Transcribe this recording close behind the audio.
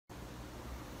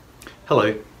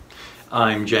Hello,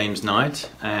 I'm James Knight,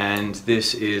 and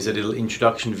this is a little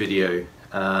introduction video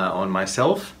on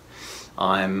myself.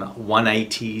 I'm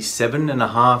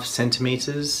 187.5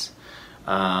 centimeters.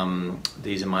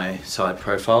 These are my side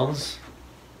profiles.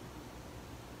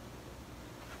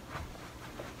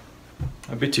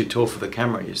 A bit too tall for the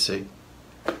camera, you see.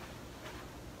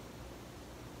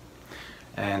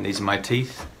 And these are my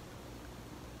teeth.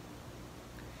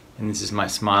 And this is my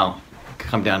smile.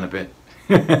 Come down a bit.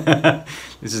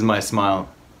 This is my smile.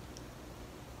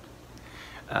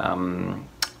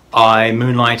 I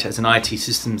moonlight as an IT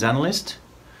systems analyst,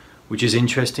 which is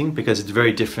interesting because it's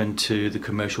very different to the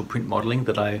commercial print modelling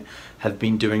that I have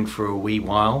been doing for a wee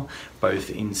while, both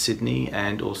in Sydney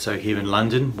and also here in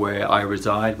London, where I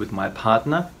reside with my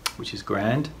partner, which is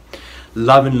grand.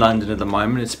 Loving London at the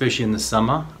moment, especially in the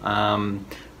summer.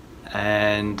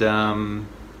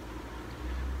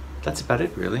 That's about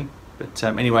it really. But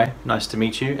anyway, nice to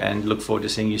meet you and look forward to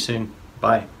seeing you soon.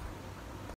 Bye.